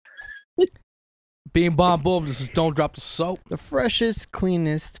Being bomb boom, this is Don't Drop the Soap. The freshest,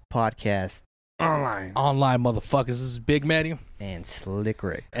 cleanest podcast online. Online, motherfuckers. This is Big Matty. And Slick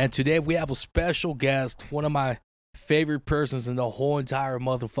Rick. And today we have a special guest, one of my favorite persons in the whole entire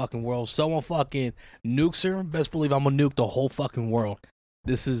motherfucking world. Someone fucking nukes her. Best believe I'm gonna nuke the whole fucking world.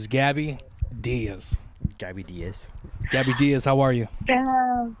 This is Gabby Diaz. Gabby Diaz. Gabby Diaz, how are you?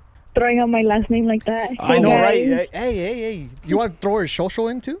 Throwing out my last name like that. I know, right? Hey. You want to throw her social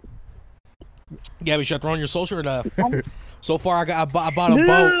in too? Gabby, should I throw on your social or not? So far, I bought a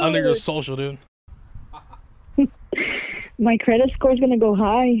boat under your social, dude. My credit score is gonna go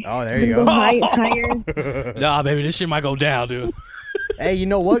high. Oh, there you go. Higher. Nah, baby, this shit might go down, dude. Hey, you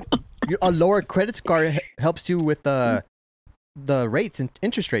know what? A lower credit score helps you with the rates and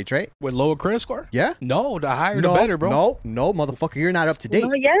interest rates, right? With lower credit score? Yeah. No, the higher the better, bro. No, motherfucker, you're not up to date.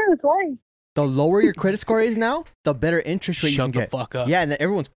 Oh yeah, that's why. The lower your credit score is now, the better interest rate you can get. Shut the fuck up. Yeah, and then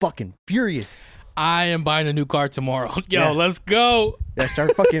everyone's fucking furious. I am buying a new car tomorrow. Yo, Yeah. let's go. Yeah,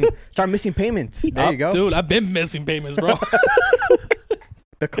 start missing payments. There you go. Dude, I've been missing payments, bro.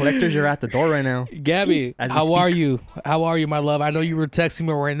 The collectors are at the door right now. Gabby, As we how speak. are you? How are you, my love? I know you were texting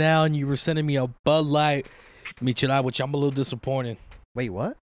me right now and you were sending me a Bud Light Michelada, which I'm a little disappointed. Wait,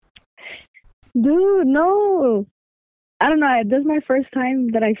 what? Dude, no. I don't know. This is my first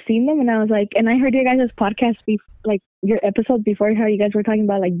time that I've seen them, and I was like, and I heard your guys' podcast, like your episode before, how you guys were talking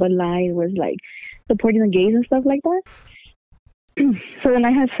about like Bud Light was like supporting the gays and stuff like that. So then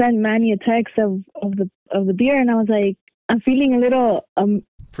I had sent Manny a text of the beer, and I was like, I'm feeling a little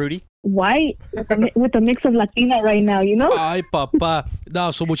Fruity? white with a mix of Latina right now, you know? Ay, papa.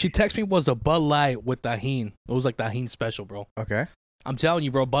 No, so what she texted me was a Bud Light with tajin. It was like tajin special, bro. Okay. I'm telling you,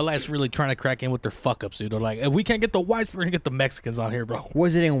 bro, Bud Light's really trying to crack in with their fuck ups, dude. They're like, if we can't get the whites, we're gonna get the Mexicans on here, bro.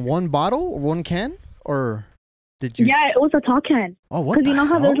 Was it in one bottle or one can? Or did you? Yeah, it was a tall can. Oh, what? Because you know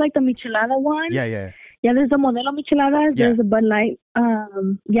how hell? there's like the Michelada one? Yeah. Yeah, there's the Modelo Micheladas. Yeah. There's a Bud Light.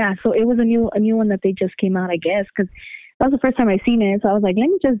 Yeah, so it was a new one that they just came out, I guess, because that was the first time I seen it. So I was like, let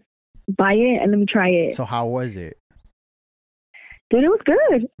me just buy it and let me try it. So how was it? Dude, it was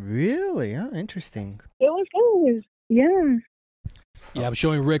good. Really? Huh? Interesting. It was good. Yeah. Yeah, I'm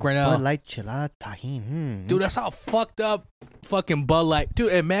showing Rick right now. Bud Light Chelada Tajin. Dude, that's how fucked up fucking Bud Light.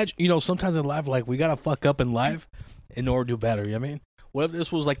 Dude, imagine, sometimes in life, like, we gotta fuck up in life in order to do better, you know what I mean? What if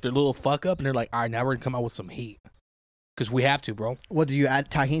this was like their little fuck up and they're like, all right, now we're gonna come out with some heat? Because we have to, bro. What, do you add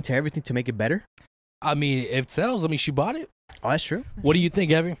Tajin to everything to make it better? I mean, if it sells, she bought it. Oh, that's true. What do you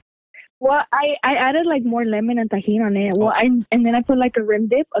think, Abby? Well, I added like more lemon and tajin on it. Well, and then I put like a rim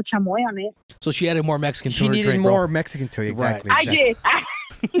dip of chamoy on it. So she added more Mexican to She her needed drink, more bro. Mexican to it, Right. exactly. I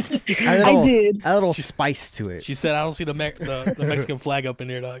did. I did. A little spice to it. She said, I don't see the Mexican flag up in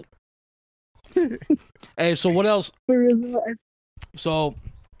there, dog. Hey, so what else? So,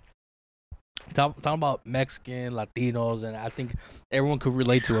 talking about Mexican, Latinos, and I think everyone could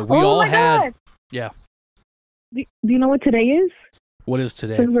relate to it. We all my had... God. Yeah. Do you know what today is? What is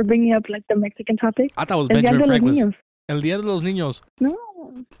today? Since we're bringing up like the Mexican topic. I thought it was El Día Benjamin de los Franklin's. Niños. El Día de los Niños. No.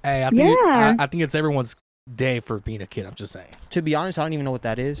 Hey, I think it's everyone's day for being a kid. I'm just saying. To be honest, I don't even know what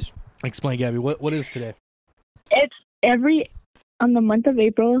that is. Explain, Gabby. What is today? It's on the month of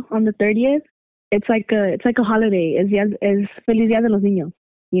April on the 30th. It's like a holiday. It's Feliz Día de los Niños.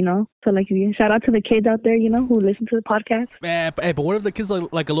 You know, so like shout out to the kids out there, who listen to the podcast. Hey, but what if the kids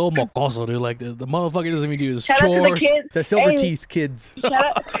like a little mocoso, dude? Like the motherfucker doesn't even do his Shout out to the chores. kids. The silver teeth kids. Shout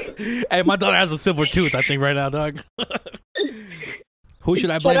out. Hey, my daughter has a silver tooth, I think, right now, dog. Who should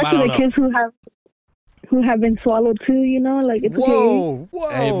I blame? Shout I out to don't the know. kids who have been swallowed too. Like it's okay. Whoa.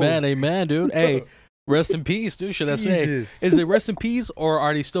 Amen, dude. Hey, rest in peace, dude. Should I say? Jesus. Is it rest in peace or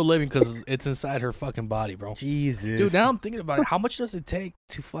are they still living because it's inside her fucking body, bro? Jesus. Dude, now I'm thinking about it. How much does it take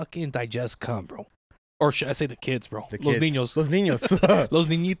to fucking digest cum, bro? Or should I say the kids, bro? The Los kids. niños. Los niños. Los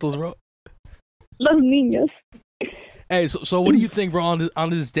niñitos, bro. Los niños. Hey, so what do you think, bro, on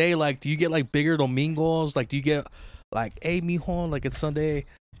this day? Like, do you get like bigger domingos? Like, do you get like, hey, mijo, like it's Sunday,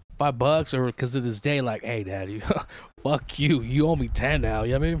 $5, or because of this day, like, hey, daddy, fuck you owe me 10 now.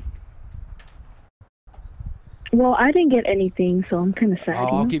 You know what I mean? Well, I didn't get anything, so I'm kind of sad.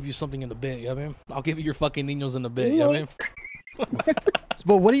 I'll give you something in a bit. You know what I mean? I'll give you your fucking niños in a bit. You know what I mean?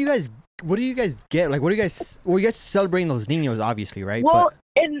 But what do you guys get? Like, what are you guys celebrating those niños, obviously, right? Well,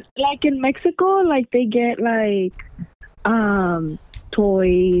 in Mexico, like they get like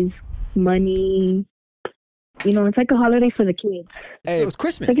toys, money. It's like a holiday for the kids. Hey, it's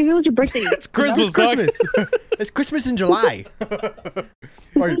Christmas. It's like if it was your birthday. It's Christmas, It's Christmas. It's Christmas in July.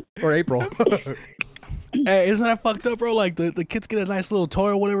 or April. Hey, isn't that fucked up, bro? Like the kids get a nice little toy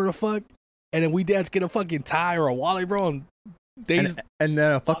or whatever the fuck, and then we dads get a fucking tie or a wallet, bro, and and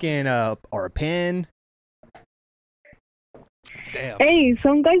then a fucking or a pen. Damn. Hey,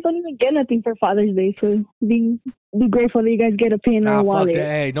 some guys don't even get nothing for Father's Day, so be grateful that you guys get a pin or a Nah, wallet. fuck that.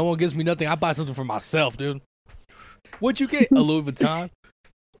 Hey, no one gives me nothing. I buy something for myself, dude. What'd you get? A Louis Vuitton?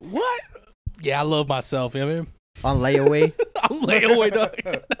 What? Yeah, I love myself. You know what I mean? On layaway. I'm layaway, dog.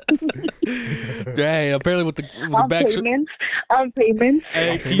 Hey, apparently with the On back. payments.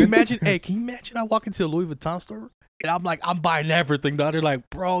 Hey, can you imagine? Hey, can you imagine? I walk into a Louis Vuitton store and I'm like, I'm buying everything, dog. They're like,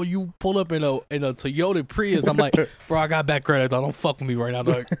 bro, you pull up in a Toyota Prius. I'm like, bro, I got bad credit, dog. Don't fuck with me right now,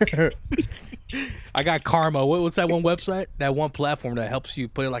 dog. I got Karma. What's that one website? That one platform that helps you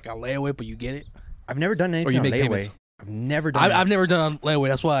put it like on layaway, but you get it. I've never done anything you on make layaway. payments. I've never done. I've never done layaway.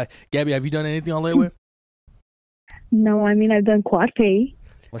 That's why, Gabby, have you done anything on layaway? No, I mean I've done Quad Pay.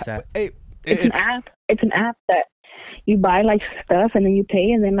 What's that? Hey, It's an app. It's an app that you buy like stuff and then you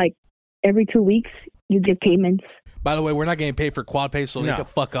pay, and then like every 2 weeks you get payments. by the way, we're not getting paid for Quad Pay, so they No. can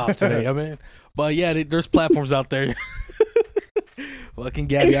fuck off today. I mean, but yeah, there's platforms out there. Fucking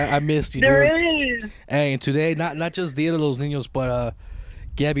Gabby, I missed you, dude. There is. Hey, and today, not just Dia de los Niños, but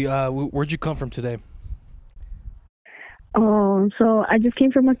Gabby, where'd you come from today? Oh, so I just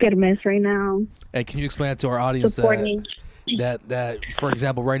came from a kermés right now. Hey, can you explain to our audience Supporting. that, for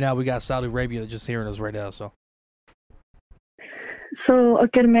example, right now we got Saudi Arabia just hearing us right now, so. So a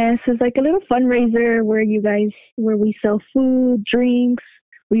kermés is like a little fundraiser where we sell food, drinks,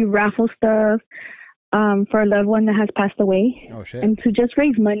 we raffle stuff for a loved one that has passed away, Oh shit. and to just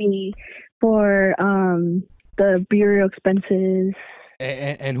raise money for the burial expenses.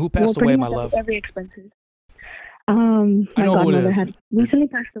 And who passed pretty away, my much love? every expenses. My I know who it godmother is. had recently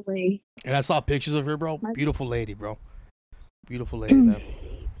passed away. And I saw pictures of her, bro. Beautiful lady, bro. Beautiful lady, Mm. man.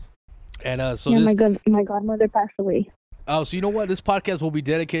 And so Yeah, this. my godmother passed away. Oh, so you know what? This podcast will be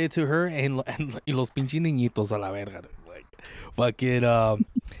dedicated to her and los pinches niñitos a la verga. Like, fucking.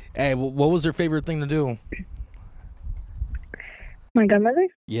 Hey, what was her favorite thing to do? My godmother?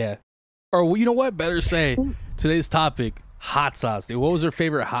 Yeah. Or well, you know what? Better say today's topic: hot sauce, dude. What was her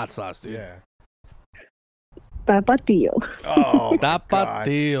favorite hot sauce, dude? Yeah. Tapatio. Oh.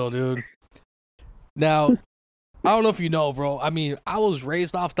 Tapatio, dude. Now, I don't know if you know, bro. I mean, I was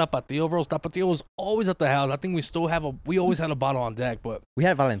raised off Tapatio, bro. Tapatio was always at the house. I think we always had a bottle on deck, but We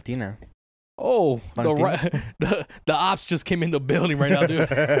had Valentina. the ops just came in the building right now, dude.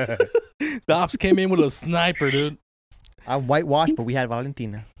 The ops came in with a sniper, dude. I'm whitewashed, but we had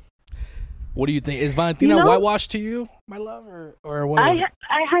Valentina. What do you think? Is Valentina You know- whitewashed to you, my love, or what is it?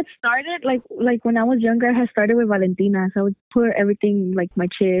 I had started like when I was younger. I had started with Valentina, so I would put everything like my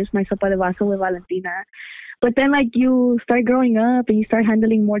chips, my sopa de vaso with Valentina. But then like you start growing up and you start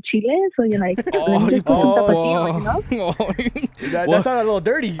handling more chile, so you're like, let me just put some Tapatio, you know? That sounded a little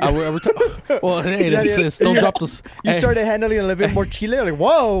dirty. Well, hey, don't drop this. You Hey. started handling a little bit more chile. Like,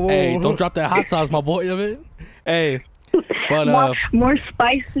 whoa. Hey, don't drop that hot sauce, my boy. You know what I mean? Hey, but More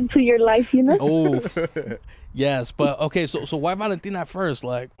spice into your life, you know? oh, yes, but okay. So why Valentina at first?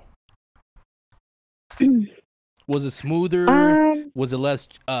 Like, was it smoother? Was it less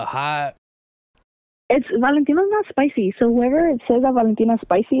hot? It's Valentina's not spicy, so whoever says that Valentina's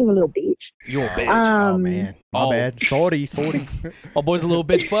spicy is a little bitch. You a bitch. Oh, man. My Oh. bad. Sorry. My boy's a little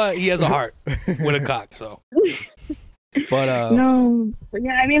bitch, but he has a heart with a cock. So, but No, but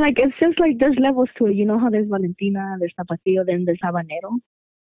yeah, I mean, like it's just like there's levels to it. You know how there's Valentina, there's Tapatio, then there's habanero.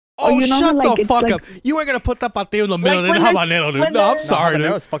 oh, you know shut how, like, the it's fuck like- up! You ain't gonna put that patio in the middle Like, and when habanero, dude. when No, I'm the- sorry, That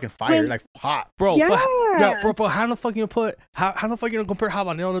dude. was fucking fire. When- Like, hot. Bro, Yeah. bro, how the fuck you put how the fuck you gonna compare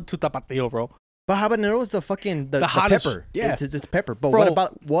habanero to tapatio, bro? But habanero is the fucking the hottest- pepper. yeah. It's pepper. But Bro.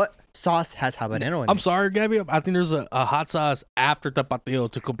 what sauce has habanero in I'm it? sorry, Gabby. I think there's a hot sauce after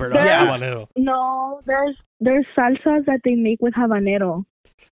tapatio to compare to Yeah. habanero. No, there's salsas that they make with habanero.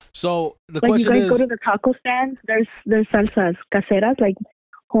 So the Like you question guys go is, to the taco stands, there's salsas caseras like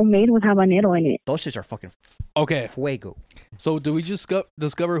homemade with habanero in it. Those shits are fucking okay. fuego. So do we just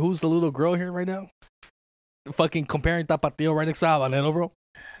discover who's the little girl here right now? Fucking comparing tapatio right next to habanero, bro.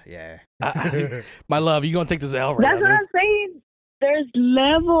 Yeah. My love, you gonna take this L right That's now, what dude. I'm saying. There's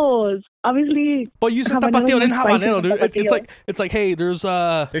levels. Obviously, But you said Habanero tapatio, then is spicy habanero, dude. than It's like, hey, there's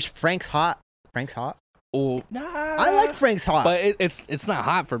There's Frank's hot. Frank's hot. oh, nah. I like Frank's hot. but it's not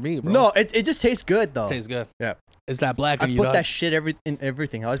hot for me, bro. no, it just tastes good though. Tastes good. Yeah. It's that black I in you, put dog. that shit in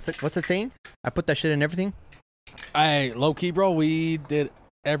everything. What's it saying? I put that shit in everything. Hey, low key, bro, we did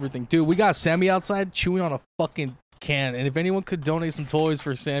everything. Dude, we got Sammy outside chewing on a fucking can. And if anyone could donate some toys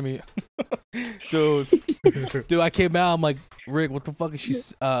for Sammy, dude, I came out, I'm like, Rick, what the fuck is she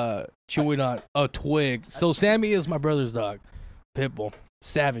chewing on? A twig. So Sammy is my brother's dog. Pitbull.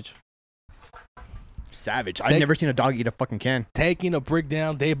 Savage. savage. I've never seen a dog eat a fucking can. Taking a brick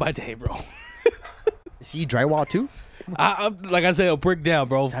down day by day, bro. Does she eat drywall too? Like I said, a brick down,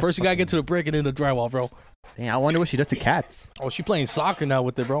 bro. That's First you gotta get to the brick and then the drywall, bro. Dang, I wonder what she does to cats. Oh, she playing soccer now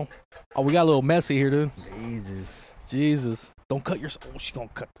with it, bro. Oh, we got a little messy here, dude. Jesus. Don't cut your... Oh, she gonna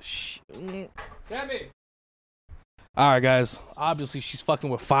cut the shit. Sammy! All right, guys. Obviously, she's fucking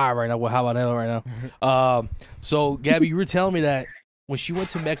with fire right now, with habanero right now. So, Gabby, you were telling me that when she went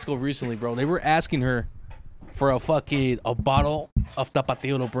to Mexico recently, bro, they were asking her for a bottle of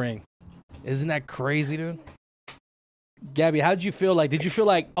Tapatio to bring. Isn't that crazy, dude? Gabby, how did you feel? Like, did you feel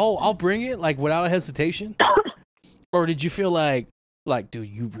like, oh, I'll bring it, like, without a hesitation? Or did you feel like, dude,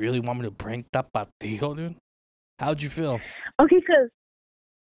 you really want me to bring Tapatio, dude? How'd you feel? Okay, because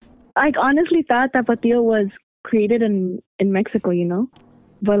I honestly thought Tapatio was created in Mexico, you know?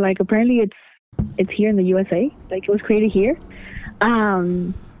 But, like, apparently it's here in the USA. Like, it was created here.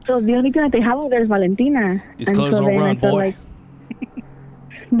 So the only thing that they have over there is Valentina. These colors don't run, boy. Like,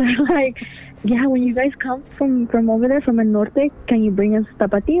 they're like... Yeah, when you guys come from over there, from the norte, can you bring us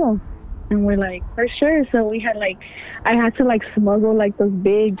Tapatio? And we're like, for sure. So we had I had to smuggle those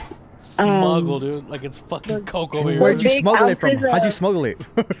big... Smuggle, dude. Like it's fucking coke over here. Where'd you smuggle it from? How'd you smuggle it?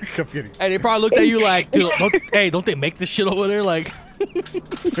 I'm kidding. Hey, they probably looked at you like, dude, don't they make this shit over there? Like...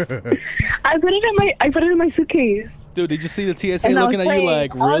 I put it in my suitcase. Dude, did you see the TSA looking at you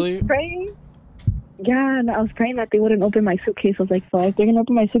like, really? I was praying. Yeah, and I was praying that they wouldn't open my suitcase. I was like, fuck, they're gonna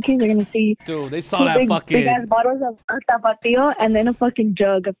open my suitcase, they're gonna see... Dude, they saw that fucking... big-ass bottles of Tapatio and then a fucking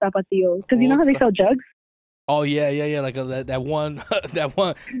jug of Tapatio. Because you know how they sell jugs? Oh, yeah. Like that one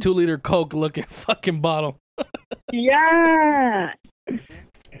 2-liter Coke looking fucking bottle. Yeah.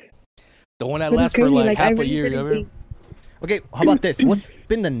 The one that lasts for like half a year, you know what I mean? Okay, how about this? What's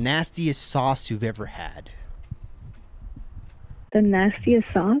been the nastiest sauce you've ever had? The nastiest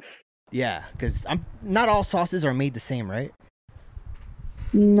sauce? Yeah, because not all sauces are made the same, right?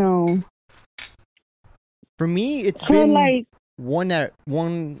 No. For me, it's been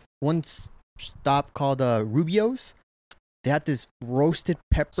one stop called Rubio's. They had this roasted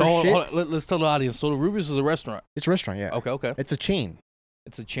pepper shit. Hold on, let's tell the audience. So the Rubio's is a restaurant. It's a restaurant, yeah. Okay. It's a chain.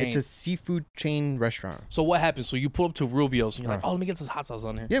 It's a chain. It's a seafood chain restaurant. So what happens? So you pull up to Rubio's and you're like, oh, let me get this hot sauce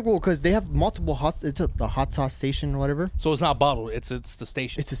on here. Yeah, well, because they have multiple the hot sauce station or whatever. So it's not bottled. It's the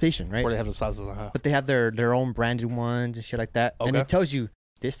station. It's the station, right? Where they have the sauces on. But they have their own branded ones and shit like that. Okay. And it tells you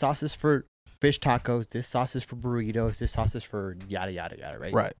this sauce is for fish tacos, this sauce is for burritos, this sauce is for yada yada yada,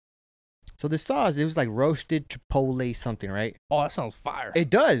 right? Right. So the sauce, it was like roasted chipotle something, right? Oh, that sounds fire.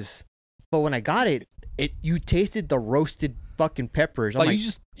 It does. But when I got it, you tasted the roasted fucking peppers. Like,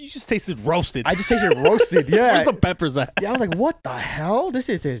 you just tasted roasted. I just tasted roasted, yeah. Where's the peppers at? Yeah, I was like, what the hell? This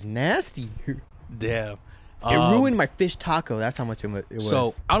is nasty. Damn. It ruined my fish taco. That's how much it was.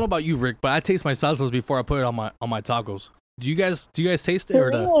 So I don't know about you, Rick, but I taste my salsas before I put it on my tacos. Do you guys taste it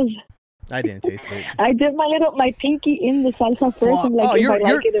or not? I didn't taste it. I did my pinky in the salsa first and if I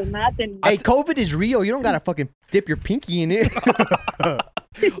like it or not. Then hey, COVID is real. You don't gotta fucking dip your pinky in it.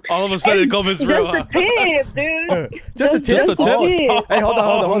 All of a sudden, COVID's real. Just a tip, dude. Just a tip. Hey, hold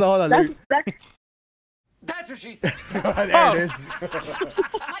on. That's what she said. There it is.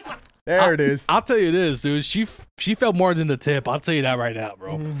 There it is. I'll tell you this, dude. She felt more than the tip. I'll tell you that right now,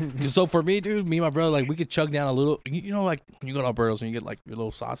 bro. So for me, dude, me and my brother, like, we could chug down a little. You know, like when you go to Alberto's and you get like your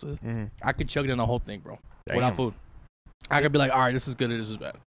little sauces. I could chug down the whole thing, bro, without food. I could be like, all right, this is good, or this is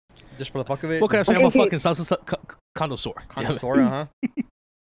bad. Just for the fuck of it. What can I say? I'm a fucking salsa connoisseur. Connoisseur, huh?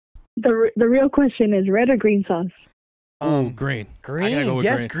 The real question is red or green sauce? Green. Green.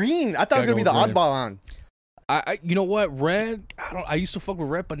 Yes, green. I thought it was gonna be the oddball on. You know what? Red. I used to fuck with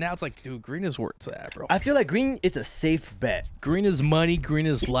red, but now it's like, dude, green is where it's at, bro. I feel like green. It's a safe bet. Green is money. Green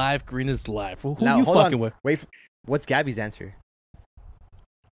is life. Green is life. Who now, you fucking with? Wait. What's Gabby's answer?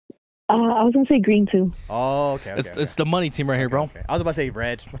 I was gonna say green too. Oh, okay. It's the money team right here, bro. Okay. I was about to say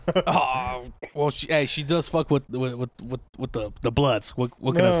red. Oh, well, she does fuck with the bloods. What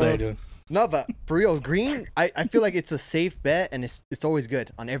can I say, dude? No, but for real, green. I feel like it's a safe bet and it's always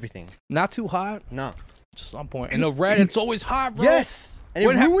good on everything. Not too hot. No. Just on point. And the red, it's always hot, bro. Yes. And it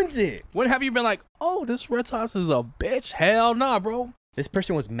ruins it. When have you been like, oh, this red sauce is a bitch? Hell nah, bro. This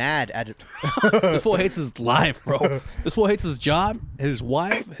person was mad at it. This fool hates his life, bro. This fool hates his job, his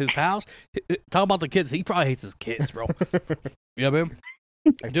wife, his house. Talk about the kids. He probably hates his kids, bro. You know what I mean?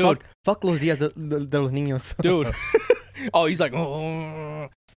 Like, dude. Fuck los días de los niños. Dude. Oh, he's like, oh.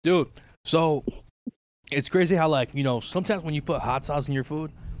 Dude. So, it's crazy how, like, you know, sometimes when you put hot sauce in your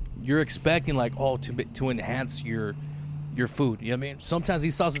food, you're expecting, like, to enhance your food. You know what I mean? Sometimes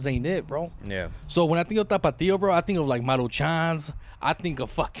these sauces ain't it, bro. Yeah. So when I think of Tapatio, bro, I think of like Maruchans. I think of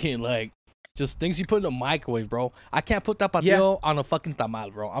fucking like Just things you put in the microwave, bro. I can't put tapatio on a fucking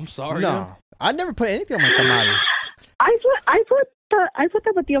tamal, bro. I'm sorry. No, dude. I never put anything on my tamal. I put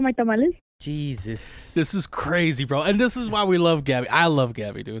tapatio on my tamales. Jesus. This is crazy, bro. And this is why we love Gabby. I love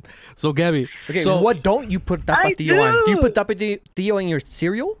Gabby, dude. So, Gabby. Okay, so what don't you put tapatio on? Do you put tapatio in your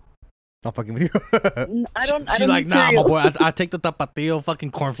cereal? Not fucking with you. I don't. She's like, nah, my boy. I take the tapatio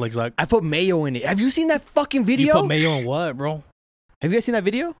fucking cornflakes. Like, I put mayo in it. Have you seen that fucking video? you put mayo in what, bro? Have you guys seen that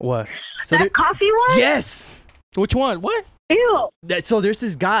video? What? So That coffee one? yes. Which one? What? Ew. So there's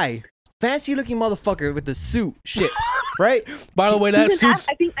this guy, fancy looking motherfucker with the suit, shit, right? By the way, that He's an suit's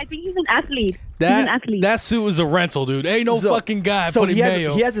I think he's an athlete. He's an athlete. that suit is a rental, dude. Ain't no So- fucking guy So putting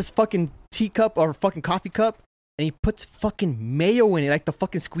mayo. he has this fucking teacup or fucking coffee cup, and he puts fucking mayo in it, like the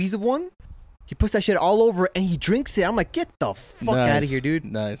fucking squeeze-up one. He puts that shit all over it, and he drinks it. I'm like, get the fuck out of Nice. here, dude.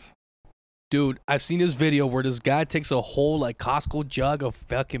 Nice. Dude, I've seen this video where this guy takes a whole like Costco jug of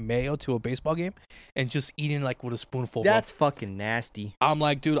fucking mayo to a baseball game and just eating like with a spoonful. Bro. That's fucking nasty. I'm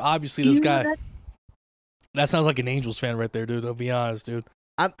like, dude, obviously this You know guy. That sounds like an Angels fan right there, dude. I'll be honest, dude.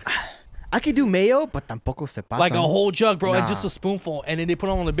 I could do mayo, but tampoco se pasa. Like a whole jug, bro, and Nah. just a spoonful, and then they put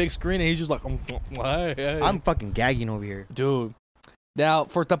it on the big screen, and he's just like, hey, hey. I'm fucking gagging over here. Dude. Now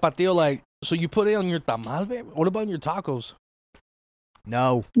for tapatio, like, so you put it on your tamal, babe? What about on your tacos?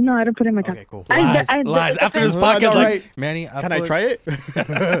 No. No, I don't put it in my taco. Okay, cool. Lies. After this I podcast, know, like, right? Manny, Can I try it?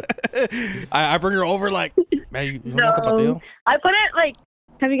 I bring her over, like, man, you want tapatio? I put it like.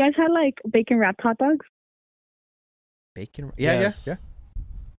 Have you guys had like bacon wrapped hot dogs? Bacon? Yeah, Yes. yeah.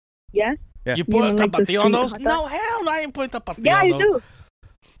 Yeah. Yeah. You put You know, like the tapatio on street those? hot No, hell, no, I ain't putting tapatio Yeah, on I those. do.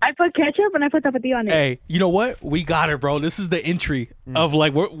 I put ketchup and I put tapatio on it. Hey, you know what? We got her, bro. This is the entry of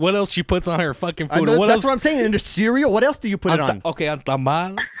like what else she puts on her fucking I food. know, What that's else? what I'm saying. In the cereal, what else do you put it on? Okay, on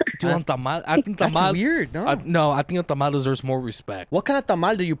tamal. Dude, on tamal. I think That's tamal. weird, no? I think on tamal deserves more respect. What kind of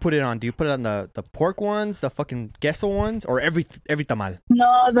tamal do you put it on? Do you put it on the pork ones, the fucking queso ones, or every tamal?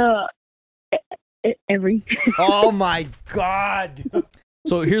 No, every. Oh my god!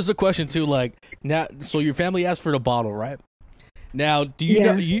 So here's the question too. Like now, so your family asked for the bottle, right? Now, do you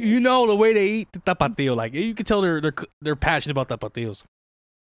Yeah. know you know the way they eat the tapatio? Like you can tell they're passionate about tapatios.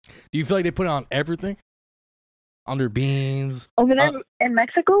 Do you feel like they put it on everything? On their beans, Over there in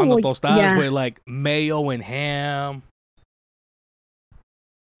Mexico? on the Well, tostadas yeah. with like mayo and ham.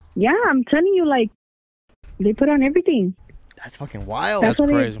 Yeah, I'm telling you, like, they put on everything. That's fucking wild. That's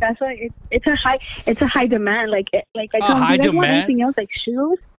That's crazy. why it's a high demand. Like I told high you guys want demand? anything else, like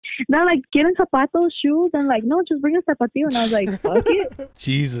shoes. Now, like getting zapatos, shoes, and like no, just bring a zapatio. And I was like, fuck it,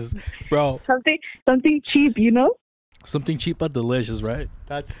 Jesus, bro, something cheap, you know? something cheap but delicious, right?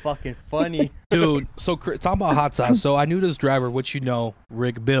 That's fucking funny. Dude, so talking about hot sauce. So I knew this driver, which you know,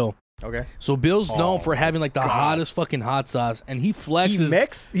 Rick Bill. Okay. So Bill's known Oh, for having like the God. hottest fucking hot sauce, and he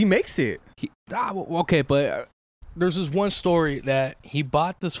flexes. He makes it. Okay, but there's this one story that he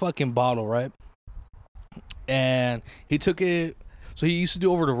bought this fucking bottle, right? And he took it. So he used to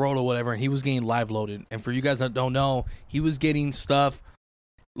do over the road or whatever, and he was getting live loaded. And for you guys that don't know, he was getting stuff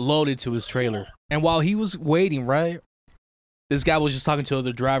loaded to his trailer. And while he was waiting, right, this guy was just talking to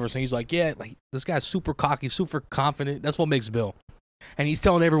other drivers, and he's like, "Yeah, like this guy's super cocky, super confident. That's what makes Bill." And he's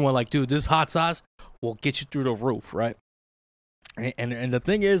telling everyone, like, "Dude, this hot sauce will get you through the roof, right?" And the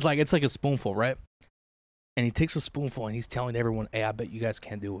thing is, like, it's like a spoonful, right? And he takes a spoonful and he's telling everyone, "Hey, I bet you guys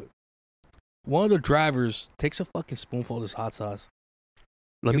can't do it." One of the drivers takes a fucking spoonful of this hot sauce.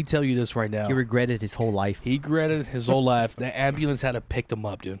 Let me tell you this right now. He regretted his whole life. He regretted his whole life. The ambulance had to pick him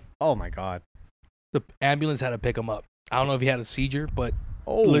up, dude. Oh my god. The ambulance had to pick him up. I don't know if he had a seizure, but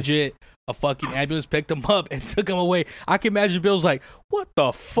Oh. legit, a fucking ambulance picked him up and took him away. I can imagine Bill's like, "What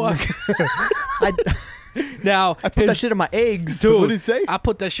the fuck?" I Now, put that shit in my eggs. Dude, What did he say? I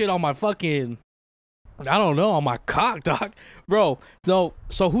put that shit on my fucking, I don't know, on my cock, dog. Bro, no.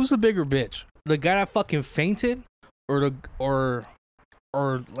 So who's the bigger bitch? The guy that fucking fainted,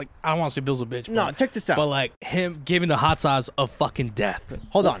 or like, I don't want to say Bill's a bitch. No, but, check this out. but like him giving the hot sauce of fucking death.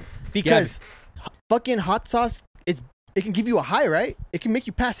 Hold on, because fucking hot sauce, it can give you a high, right? It can make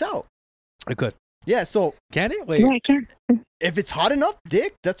you pass out. I could. Yeah, so Can it? Wait. Yeah, I can. if it's hot enough,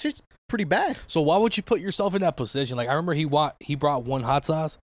 dick, that's just pretty bad. So why would you put yourself in that position? Like I remember he brought one hot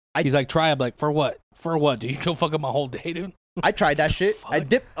sauce. He's like, try it. I'm like, for what? For what? Do you go fuck up my whole day, dude? I tried that shit. I fuck?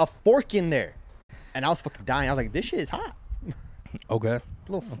 dipped a fork in there, and I was fucking dying. I was like, this shit is hot. Okay.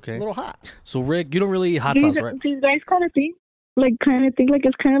 A little hot. So Rick, you don't really eat hot Do sauce, you right? guys kind of think? Like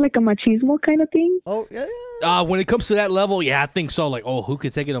it's kind of like a machismo kind of thing. Oh yeah. When it comes to that level, yeah, I think so. Like, oh, who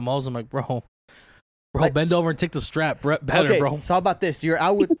could take it the most? I'm like, bro, Like- bend over and take the strap better, Okay, bro. so how about this? You're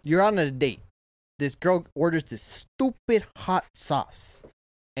on a date. This girl orders this stupid hot sauce.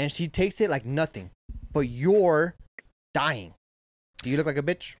 and she takes it like nothing, but you're dying. Do you look like a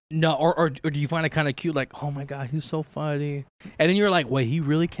bitch? No, or do you find it kind of cute? Like, oh my god, he's so funny. And then you're like, wait, he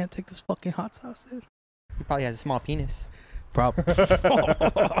really can't take this fucking hot sauce, dude? He probably has a small penis. Probably. What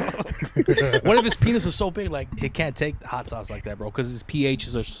if his penis is so big, like it can't take hot sauce like that, bro? Because his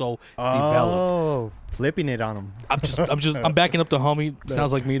pHs are so developed. Oh, flipping it on him. I'm backing up the homie.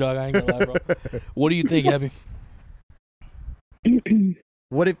 Sounds like me, dog. I ain't gonna lie, bro. What do you think, Abby?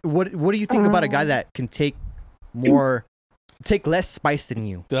 What do you think about a guy that can take less spice than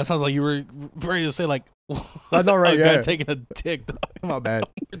you? Dude, that sounds like you were ready to say like, I know, right? a guy Yeah. taking a dick, dog. My bad.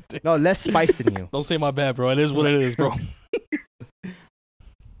 No, less spice than you. Don't say my bad, bro. It is what it is, bro.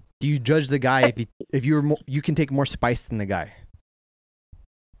 Do you judge the guy if you can take more spice than the guy?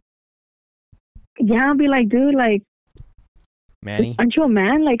 Yeah, I'll be like, dude, like, Manny? aren't you a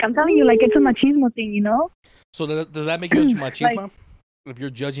man? Like, I'm telling you, like, it's a machismo thing, you know? So does that make you a machismo? If you're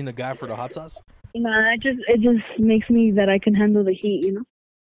judging the guy for the hot sauce? Nah, it just makes me that I can handle the heat, you know?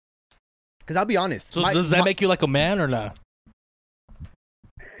 Because I'll be honest. So does that make you like a man or not?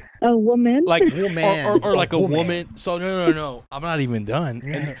 A woman? Like Woman. or like a woman? So no. I'm not even done.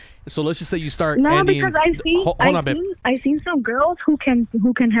 And so let's just say you start No, ending. because I've seen some girls who can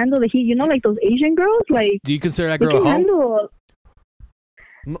handle the heat. You know, like those Asian girls. Like, Do you consider that they girl a can hoe? handle.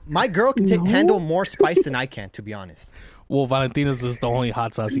 My girl can No. handle more spice than I can, to be honest. Well, Valentina's is the only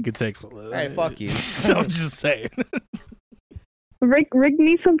hot sauce he can take. So, Hey, fuck you. I'm just saying. Rick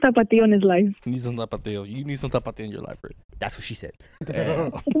needs some tapatio in his life. You need some tapatio. You need some tapatio in your life, Rick. That's what she said.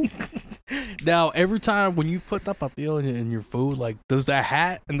 Damn. Now, every time when you put tapatio in your food, like, does the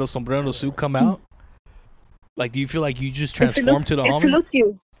hat and the sombrero suit come out? Like, do you feel like you just transform to the It homie? salutes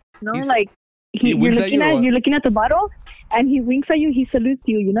you. No, He's- like he you're winks at you or what? you're looking at the bottle, and he winks at you. He salutes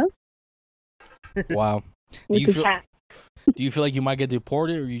you. You know, Wow. with you his feel- hat. Do you feel like you might get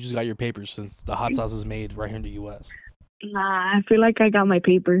deported, or you just got your papers since the hot sauce is made right here in the U.S.? Nah, I feel like I got my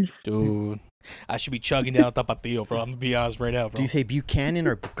papers. Dude, I should be chugging down tapatio, bro. I'm gonna be honest right now, bro. Do you say Buchanan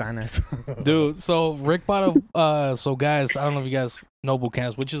or Bucanas? Dude, so Rick bought a so guys, I don't know if you guys know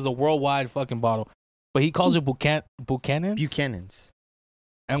Buchanan's, which is a worldwide fucking bottle, but he calls it Buchanan's, Buchanan's.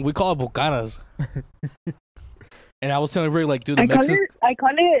 and we call it Bucanas. And I was telling Rick, like, dude, the I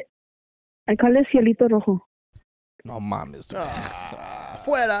call it cielito rojo. no mames, dude.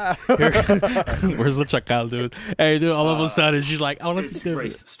 Fuera. Here- Where's the chacal, dude? Hey, dude, all of a sudden she's like, I want to It's be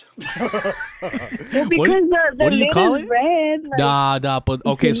racist. Well, because What do- the what do you lid call is it? red. Like, Nah, but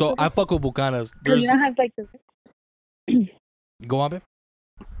okay, so I fuck with Bucanas. so There's you don't have like the go on, babe.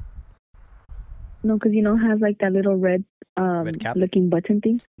 no, because you don't have like that little red cap? looking button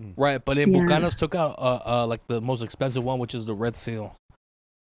thing. Right, but then Yeah. Bucanas took out like the most expensive one, which is the red seal.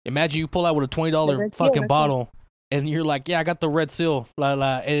 Imagine you pull out with a $20 The red seal, fucking that's bottle, and you're like, yeah, I got the red seal, la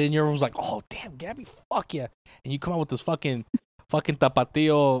la, and then everyone's like, oh damn, Gabby, fuck yeah, and you come out with this fucking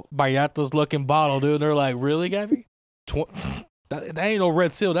Tapatio Bayatas looking bottle, dude. They're like, really, Gabby? That ain't no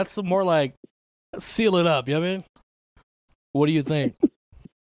red seal. That's some more like seal it up. You know what I mean? What do you think?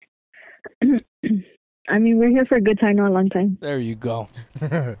 I mean, we're here for a good time, not a long time. There you go.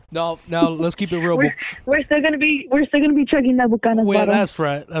 No, now let's keep it real. We're still gonna be chugging that Bucanas Well, bottle. that's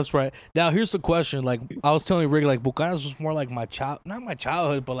right. That's right. Now here's the question. Like I was telling Rick, like Bucanas was more like not my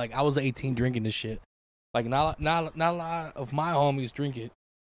childhood, but like I was 18 drinking this shit. Like not a lot of my homies drink it.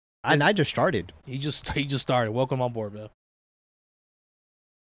 And I just started. He just started. Welcome on board, man.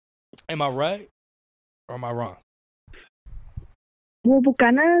 Am I right or am I wrong? Well,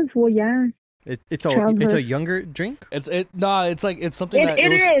 Bucanas, well, yeah. It's Childhood. a younger drink. It's something that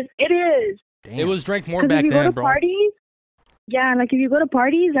It is. Damn. it was drank more Because back if you go then, to bro. parties, yeah, like if you go to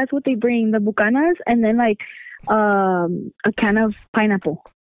parties, that's what they bring, the Bucanas, and then like a can of pineapple.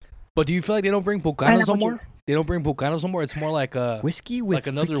 But do you feel like they don't bring Bucanas Pineapple no more? juice. They don't bring Bucanas no more. It's more like Whiskey with like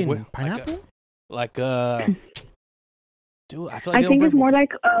another freaking pineapple. pineapple. Dude, I feel like I they think don't it's bring more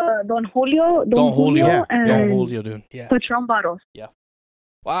like Don Julio, Don Julio. Yeah. and Don Julio, dude. Yeah. Patron bottles.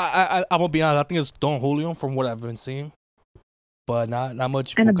 Well, I'm gonna be honest. I think it's Don Julio from what I've been seeing, but not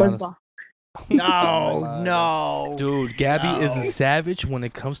much. And a Bucanas. buzzball. No. Dude, Gabby No. is a savage when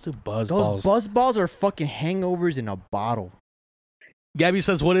it comes to buzz Those balls. buzz balls are fucking hangovers in a bottle. Gabby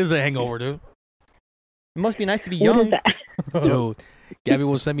says, "What is a hangover, dude?" It must be nice to be What is young. that? Dude, Gabby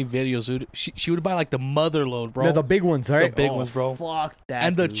will send me videos, dude. She would buy like the mother load, bro, The big ones, right? big ones, bro. Fuck that.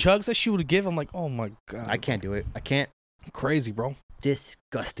 and the dude. chugs that she would give. I'm like, oh my god, I can't do it. I can't. crazy, bro.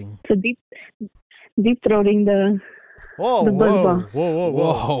 Disgusting. So deep throating the Whoa, The buzz ball.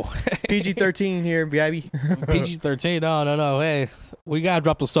 Whoa, PG-13 here, baby. PG-13. No. Hey, we gotta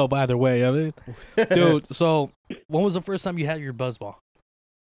drop the soap either way. I mean, dude. So, when was the first time you had your buzz ball?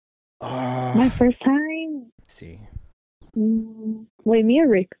 My first time. Let's see. Wait, me or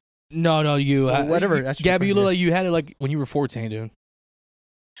Rick? No, you. Whatever. That's Gabby, you look yeah. like you had it like when you were 14, dude.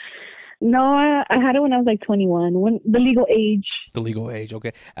 No, I had it when I was like 21. When the legal age. The legal age,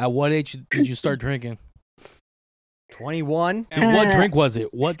 okay. At what age did you start drinking? 21. And what drink was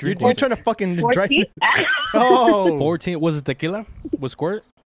it? What drink You're was trying it? to fucking drive. 14? Oh. 14. Was it tequila? Was squirt?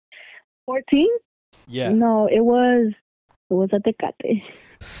 14? Yeah. No, it was a Tecate.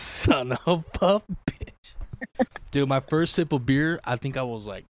 Son of a bitch. Dude, my first sip of beer, I think I was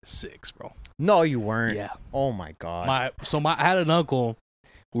like 6, bro. No, you weren't. Yeah. Oh my god. I had an uncle.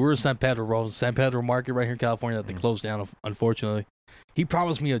 We were in San Pedro Road, San Pedro Market right here in California that they closed down, unfortunately. He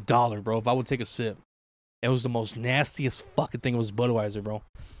promised me $1, bro, if I would take a sip. It was the most nastiest fucking thing. It was Budweiser, bro.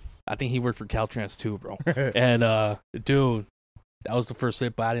 I think he worked for Caltrans too, bro. And dude, that was the first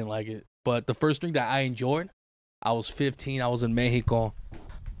sip, but I didn't like it. But the first drink that I enjoyed, I was 15. I was in Mexico,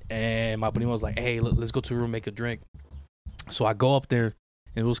 and my buddy was like, "Hey, let's go to a room, make a drink." So I go up there,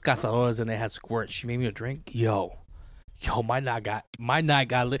 and it was Cazadores, and they had squirt. She made me a drink. Yo, my night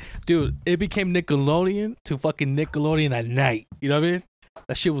got lit, dude. It became Nickelodeon to fucking Nickelodeon at night. You know what I mean?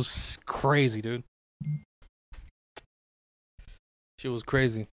 That shit was crazy, dude. Shit was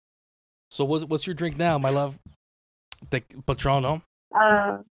crazy. So what's your drink now, my love? The Patron, no?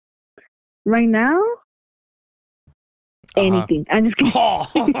 Right now, anything. I'm just kidding.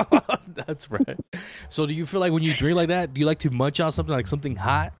 Oh, that's right. So do you feel like when you drink like that, do you like to munch on something like something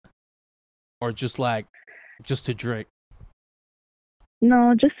hot, or just to drink?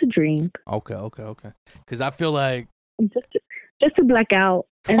 No, just to drink. Okay. Because I feel like Just to black out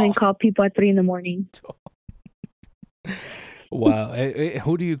and then call people at 3 a.m. wow. Hey,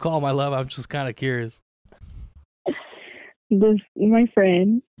 who do you call, my love? I'm just kind of curious. My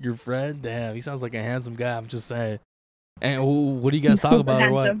friend. Your friend? Damn, he sounds like a handsome guy. I'm just saying. And what do you guys talk about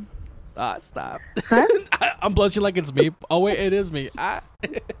or what? Handsome. Stop. Huh? I'm blushing like it's me. Oh, wait, it is me. Nah,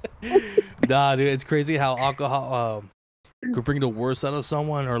 dude, it's crazy how alcohol could bring the worst out of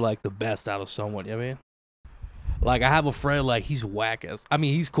someone or like the best out of someone. You know what I mean? Like, I have a friend, like, he's whack as... I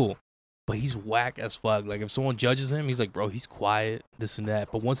mean, he's cool, but he's whack as fuck. Like, if someone judges him, he's like, bro, he's quiet, this and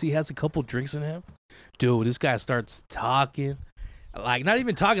that. But once he has a couple drinks in him, dude, this guy starts talking. Like, not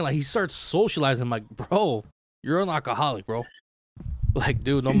even talking, like, he starts socializing. Like, bro, you're an alcoholic, bro. Like,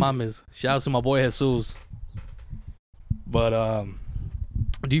 dude, no mames. Shout out to my boy Jesus. But,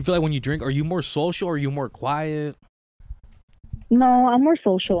 do you feel like when you drink, are you more social or are you more quiet? No, I'm more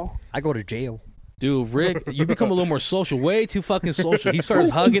social. I go to jail. Dude, Rick, you become a little more social. Way too fucking social. He starts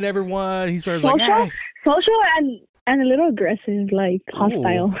hugging everyone. He starts like, hey. Social and a little aggressive, like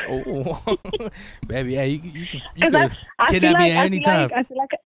hostile. Oh. Baby, yeah, you can I kidnap me at any time.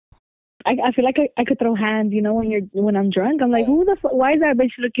 I feel like I could throw hands, you know, when I'm drunk. I'm like, who the fuck? Why is that bitch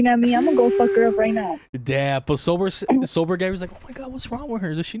looking at me? I'm gonna go fuck her up right now. Damn, but sober guy was like, oh my god, what's wrong with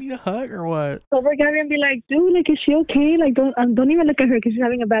her? Does she need a hug or what? Sober guy and be like, dude, like, is she okay? Like, don't even look at her because she's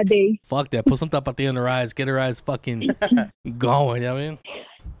having a bad day. Fuck that. Put some tapatio in her eyes. Get her eyes fucking going. You know what I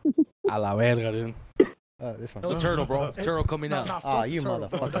mean? A la verga, dude. This It's a one's turtle, bro. Turtle coming out. Oh, you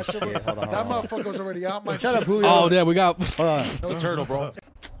motherfucker. Shit. Hold on. That motherfucker's already out my Shut up, shit. Julio. Oh, damn, we got... Hold on. It's a turtle, bro.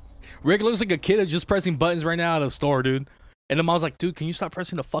 Rick looks like a kid that's just pressing buttons right now at a store, dude. And the mom's like, dude, can you stop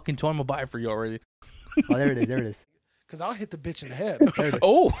pressing the fucking toy? I'm gonna buy it for you already. Oh, there it is. Because I'll hit the bitch in the head.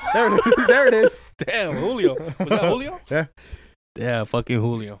 Oh, There it is. damn, Julio. Was that Julio? Yeah. Yeah, fucking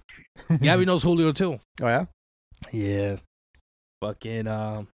Julio. Gabby knows Julio too. Oh, yeah? Yeah. Fucking,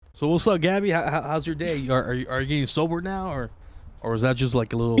 so what's up, Gabby? How's your day? Are you getting sober now, or is that just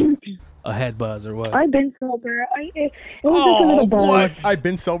like a little a head buzz or what? I've been sober. It was just a little buzz. what? I've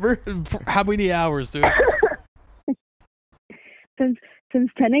been sober? How many hours, dude? Since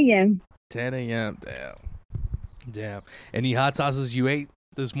 10 a.m. 10 a.m. Damn. Any hot sauces you ate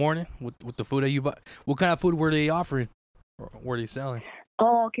this morning with the food that you bought? What kind of food were they offering? Or were they selling?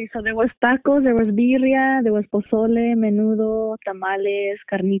 Oh, okay. So there was tacos, there was birria, there was pozole, menudo, tamales,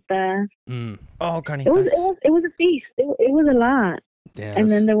 carnitas. Oh, carnitas. It was a feast. It was a lot. Damn. And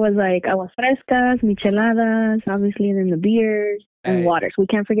then there was like aguas frescas, micheladas, obviously, and then the beers and Hey. waters. We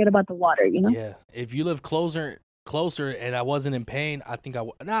can't forget about the water, you know? Yeah. If you live closer, and I wasn't in pain, I think I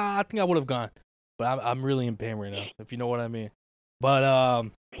would have gone. But I'm really in pain right now, if you know what I mean. But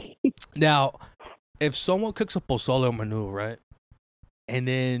now, if someone cooks a pozole menu, right, and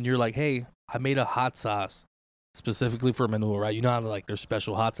then you're like, hey, I made a hot sauce specifically for a menu, right? You know how like there's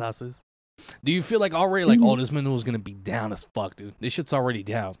special hot sauces. Do you feel like already like, oh, this menu is gonna be down as fuck, dude? This shit's already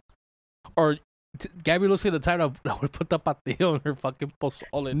down. Or Gabby looks like the type that would put the patio in her fucking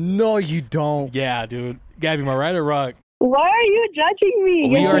pozole. No, you don't. Yeah, dude. Gabby, am I right or wrong? Why are you judging me?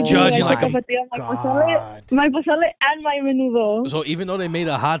 We are judging I like put tapatio, my pozole, and my menudo. So even though they made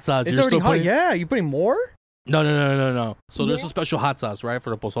a hot sauce, It's you're already still hot. putting. Yeah, you putting more? No. So there's Yeah. a special hot sauce, right,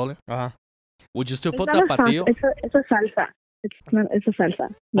 for the pozole. Uh-huh. Would you still It's put not a sauce. tapatio? It's a salsa. It's a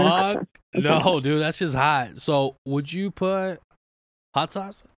salsa. Not a hot Fuck sauce. It's no, salsa. dude, that's just hot. So would you put hot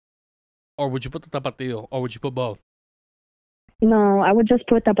sauce, or would you put the tapatio, or would you put both? No, I would just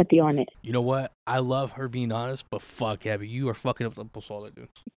put tapatio on it. You know what? I love her being honest, but fuck, Abby, you are fucking up the pozole, dude.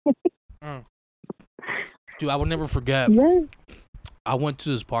 Dude, I will never forget. Yeah. I went to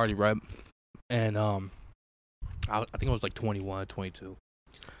this party, right? And I think I was like 21, 22.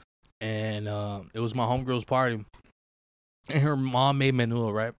 And it was my homegirl's party. And her mom made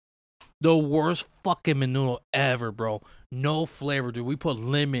menudo, right? The worst fucking menudo ever, bro. No flavor, dude. We put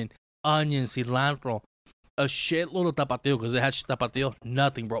lemon, onion, cilantro, a shitload of tapatio because it had tapatio.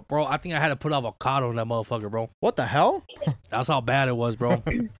 Nothing, bro. Bro, I think I had to put avocado in that motherfucker, bro. What the hell? That's how bad it was, bro.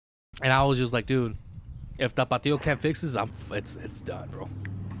 And I was just like, dude, if tapatio can't fix this, it's done, bro.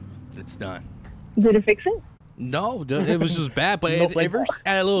 It's done. Did it fix it? No, dude, it was just bad, but No it flavors?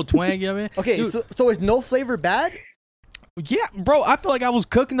 had a little twang, you know what I mean? Okay, Dude, so is no flavor bad? yeah, bro, I feel like I was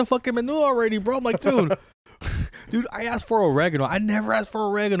cooking the fucking menu already, bro. I'm like, dude, I asked for oregano. I never asked for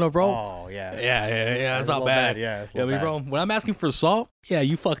oregano, bro. Oh, yeah. Yeah, that's a not little bad. Yeah, it's a Yeah, little bad. bro, when I'm asking for salt, yeah,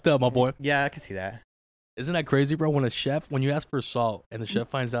 you fucked up, my boy. Yeah, I can see that. Isn't that crazy, bro? When you ask for salt and the chef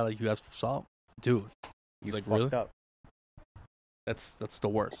finds out like you asked for salt, dude, he's You like, fucked really? up. That's the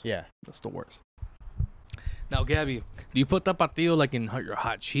worst. Yeah. That's the worst. Now, Gabby, do you put tapatio like in your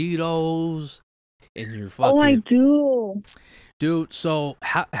hot Cheetos, in your fucking? Oh, I do. Dude, so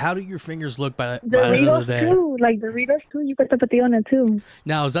how do your fingers look by the end of Doritos the day? too. Like Doritos too. You put tapatio on it too.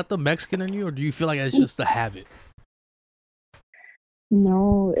 Now, is that the Mexican in you, or do you feel like it's just a habit?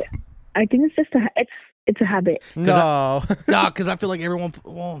 No, I think it's just it's a habit. No. Nah, because I feel like everyone.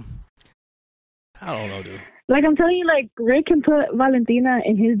 Well, I don't know, dude. Like I'm telling you, like Rick can put Valentina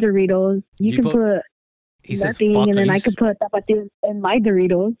in his Doritos. You can put He says nothing, fuck. and then I He's- could put tapatio in my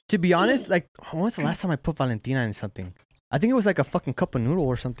Doritos. To be honest, like, when was the last time I put Valentina in something? I think it was like a fucking cup of noodle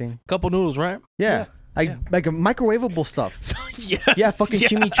or something. couple noodles, right? Yeah. Yeah. Like a microwavable stuff. Yes. Yeah, fucking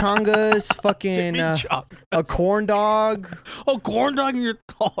chimichangas, fucking a corn dog. Oh, corn dog in your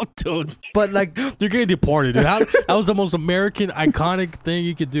dude. But like, You're getting deported, dude. That was the most American iconic thing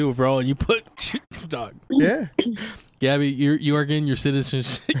you could do, bro. And you put dog. yeah. Gabby, you are getting your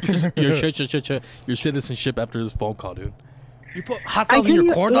citizenship, your citizenship after this phone call, dude. You put hot sauce in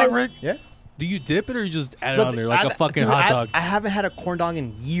your corn dog, Rick? Yeah. Do you dip it or you just add it on there like a fucking dude, hot dog? I haven't had a corn dog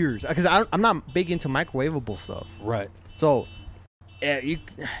in years because I'm not big into microwavable stuff. Right. So,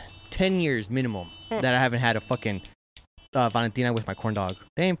 10 years minimum that I haven't had a fucking Valentina with my corn dog.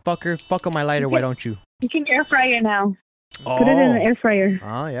 Damn, fucker. Fuck on my lighter. Why don't you? You can air fryer now. Oh. Put it in an air fryer.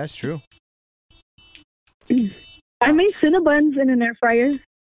 Oh, yeah, that's true. I made Cinnabons in an air fryer.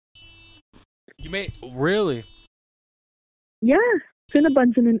 You made really, Yeah,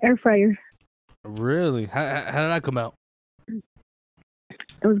 Cinnabons in an air fryer. really. How did that come out?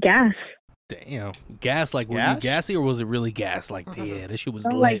 It was gas. Damn, gas like were Gas? you gassy or was it really gas? Like, yeah, this shit was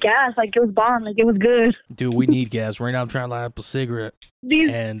Not lit. like gas, like it was bomb, like it was good. Dude, we need gas right now. I'm trying to light up a cigarette These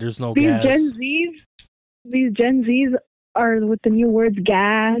and there's no these gas. Gen Zs are with the new words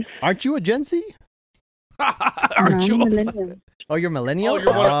gas. Aren't you a Gen Z? Aren't No, you? I'm a a millennial. Oh, you're millennial? Oh,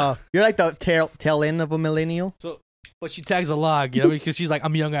 you're one of- You're like the tail end of a millennial? So, but she tags a log, you know, because she's like,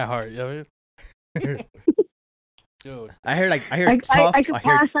 I'm young at heart, you know what I mean? Dude, I hear tough. I could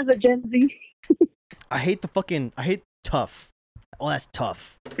pass as a Gen Z. I hate tough. Oh, that's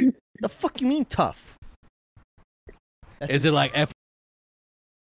tough. The fuck you mean tough? is it like